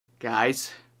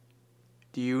Guys,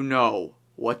 do you know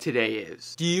what today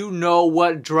is? Do you know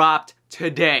what dropped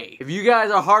today? If you guys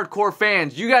are hardcore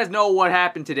fans, you guys know what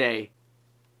happened today.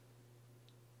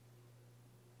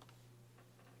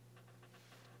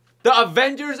 The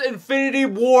Avengers Infinity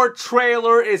War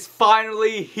trailer is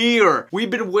finally here. We've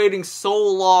been waiting so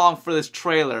long for this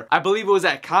trailer. I believe it was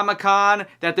at Comic-Con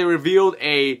that they revealed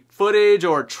a footage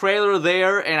or a trailer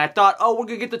there, and I thought, oh, we're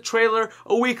gonna get the trailer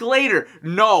a week later.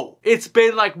 No, it's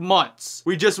been like months.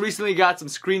 We just recently got some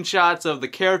screenshots of the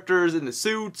characters in the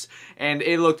suits, and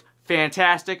it looked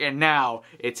fantastic, and now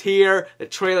it's here. The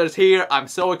trailer's here. I'm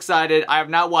so excited. I have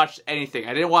not watched anything.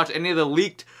 I didn't watch any of the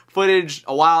leaked footage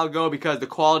a while ago because the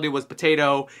quality was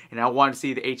potato and I wanted to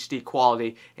see the HD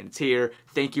quality, and it's here.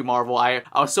 Thank you, Marvel. I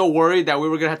was so worried that we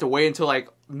were gonna have to wait until like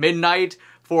midnight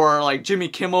for like Jimmy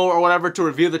Kimmel or whatever to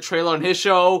review the trailer on his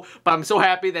show, but I'm so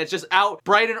happy that it's just out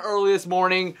bright and early this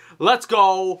morning. Let's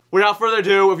go. Without further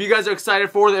ado, if you guys are excited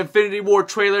for the Infinity War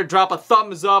trailer, drop a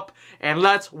thumbs up and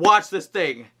let's watch this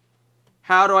thing.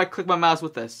 How do I click my mouse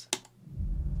with this?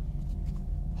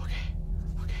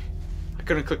 I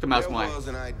couldn't click the mouse line. There was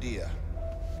an idea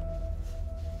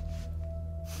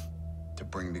to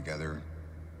bring together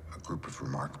a group of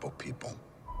remarkable people.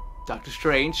 Doctor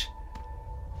Strange.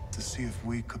 To see if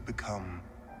we could become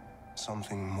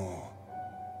something more.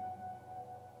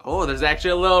 Oh, there's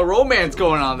actually a little romance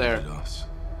going on there. Us,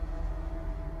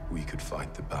 we could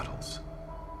fight the battles.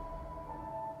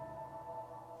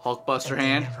 Hulkbuster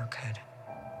hand. Never could.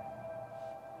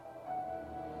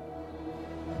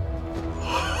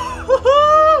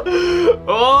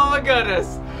 Oh my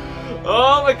goodness.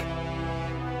 Oh my.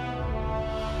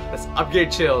 I'm getting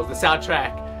chills. The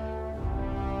soundtrack.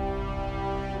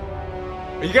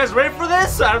 Are you guys ready for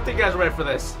this? I don't think you guys are ready for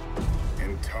this.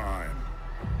 In time,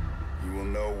 you will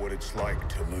know what it's like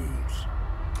to lose.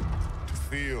 To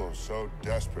feel so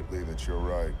desperately that you're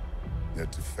right,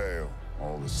 yet to fail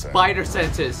all the same. Spider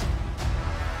senses.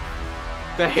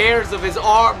 The hairs of his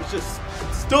arms just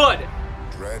stood.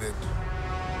 Dread it.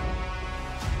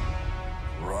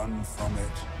 Run from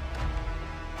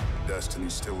it. Destiny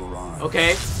still arrives.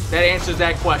 Okay, that answers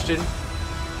that question.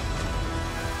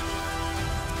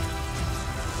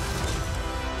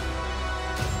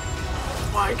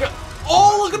 Oh my god.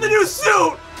 Oh, look at the new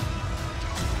suit!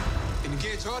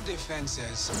 Engage our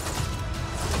defenses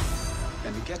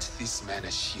and get this man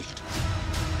a shield.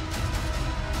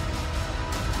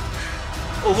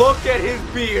 Look at his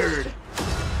beard.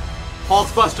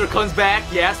 Hulkbuster comes back.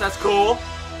 Yes, that's cool.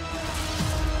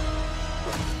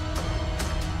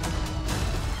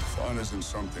 Fun isn't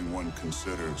something one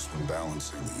considers when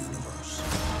balancing the universe.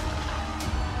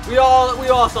 We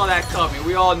all saw that coming.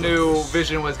 We all knew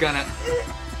Vision was gonna.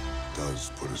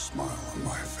 Does put a smile on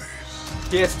my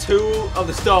face. He has 2 of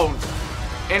the stones,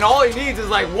 and all he needs is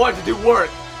like 1 to do work.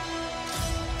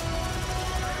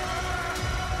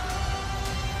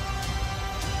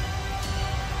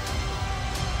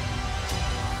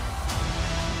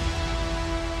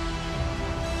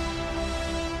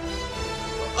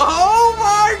 Oh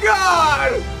my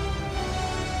god!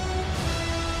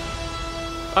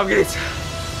 I'm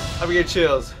getting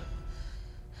chills.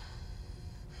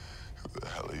 Who the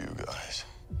hell are you guys?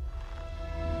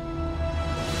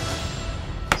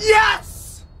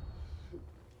 Yes!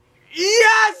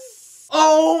 Yes!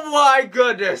 Oh my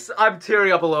goodness. I'm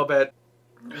tearing up a little bit.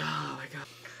 Oh my god.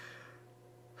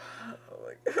 Oh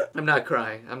my god. I'm not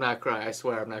crying. I'm not crying. I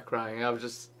swear I'm not crying.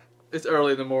 It's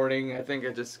early in the morning. I think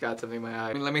I just got something in my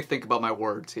eye. Let me think about my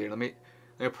words here. Let me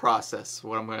process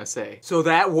what I'm gonna say. So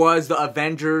that was the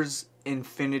Avengers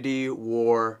Infinity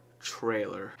War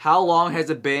trailer. How long has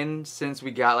it been since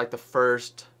we got like the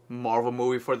first Marvel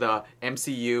movie for the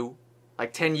MCU?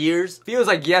 Like 10 years? Feels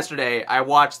like yesterday I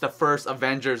watched the first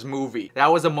Avengers movie.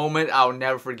 That was a moment I'll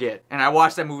never forget. And I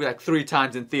watched that movie like 3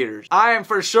 times in theaters. I am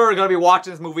for sure gonna be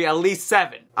watching this movie at least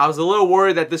 7. I was a little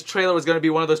worried that this trailer was gonna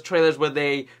be one of those trailers where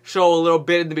they show a little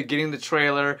bit in the beginning of the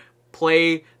trailer,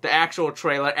 play the actual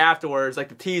trailer afterwards, like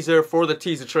the teaser for the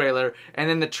teaser trailer, and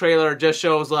then the trailer just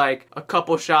shows like a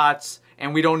couple shots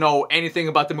and we don't know anything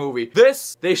about the movie.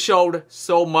 This, they showed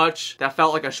so much that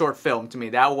felt like a short film to me.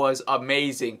 That was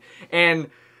amazing.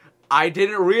 And I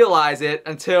didn't realize it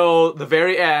until the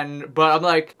very end, but I'm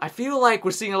like, I feel like we're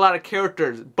seeing a lot of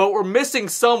characters, but we're missing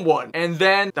someone. And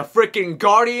then the freaking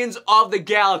Guardians of the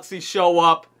Galaxy show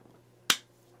up.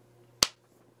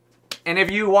 And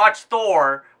if you watch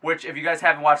Thor, which if you guys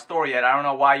haven't watched Thor yet, I don't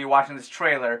know why you're watching this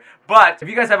trailer, but if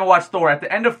you guys haven't watched Thor, at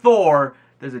the end of Thor,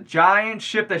 there's a giant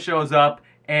ship that shows up,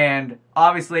 and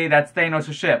obviously that's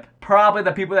Thanos' ship. Probably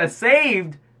the people that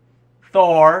saved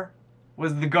Thor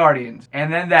was the Guardians.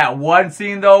 And then that one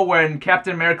scene though when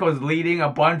Captain America was leading a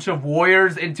bunch of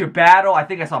warriors into battle. I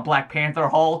think I saw Black Panther,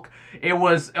 Hulk. It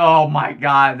was, oh my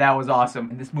god, that was awesome.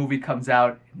 And this movie comes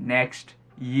out next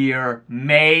year.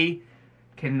 May.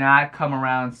 Cannot come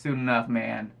around soon enough,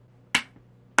 man.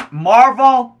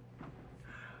 Marvel,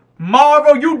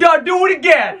 you done do it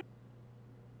again.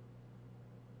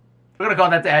 We're gonna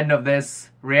call that the end of this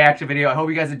reaction video. I hope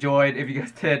you guys enjoyed. If you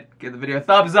guys did, give the video a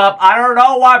thumbs up. I don't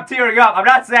know why I'm tearing up. I'm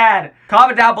not sad.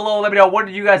 Comment down below. Let me know, what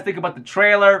did you guys think about the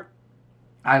trailer?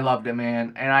 I loved it,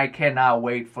 man. And I cannot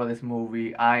wait for this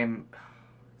movie.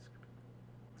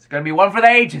 It's gonna be one for the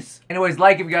ages. Anyways,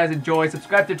 like if you guys enjoy.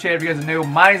 Subscribe to the channel if you guys are new.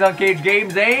 My name's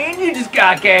unCAGEDgamez, and you just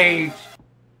got caged.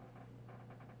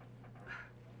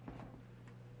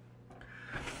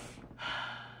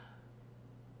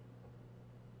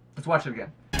 Let's watch it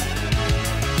again.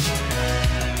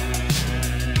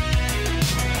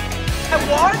 I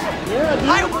won? Yeah, dude.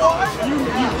 I won? You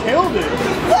killed it.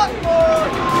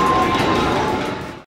 What?